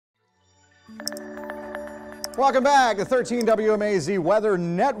Welcome back to 13 WMAZ Weather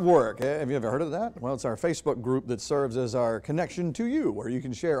Network. Have you ever heard of that? Well, it's our Facebook group that serves as our connection to you, where you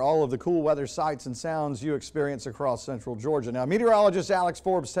can share all of the cool weather sights and sounds you experience across central Georgia. Now, meteorologist Alex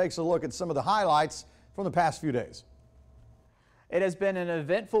Forbes takes a look at some of the highlights from the past few days. It has been an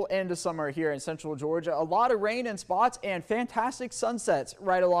eventful end to summer here in central Georgia. A lot of rain in spots and fantastic sunsets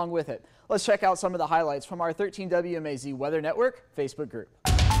right along with it. Let's check out some of the highlights from our 13 WMAZ Weather Network Facebook group.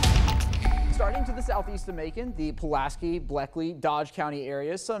 Starting to the southeast of Macon, the Pulaski, Bleckley, Dodge County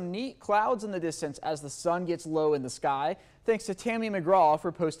areas, some neat clouds in the distance as the sun gets low in the sky. Thanks to Tammy McGraw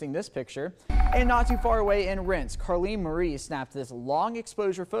for posting this picture. And not too far away in Rents, Carlene Marie snapped this long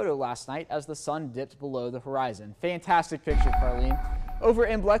exposure photo last night as the sun dipped below the horizon. Fantastic picture, Carlene. Over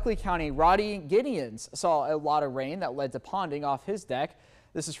in Bleckley County, Roddy Gideons saw a lot of rain that led to ponding off his deck.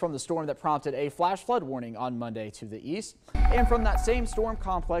 This is from the storm that prompted a flash flood warning on Monday to the east. And from that same storm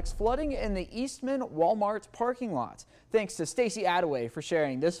complex, flooding in the Eastman Walmart parking lot. Thanks to Stacy Attaway for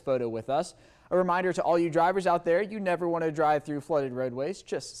sharing this photo with us. A reminder to all you drivers out there, you never want to drive through flooded roadways.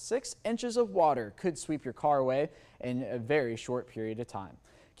 Just 6 inches of water could sweep your car away in a very short period of time.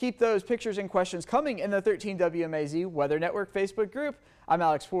 Keep those pictures and questions coming in the 13 WMAZ Weather Network Facebook group. I'm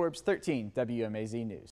Alex Forbes, 13 WMAZ News.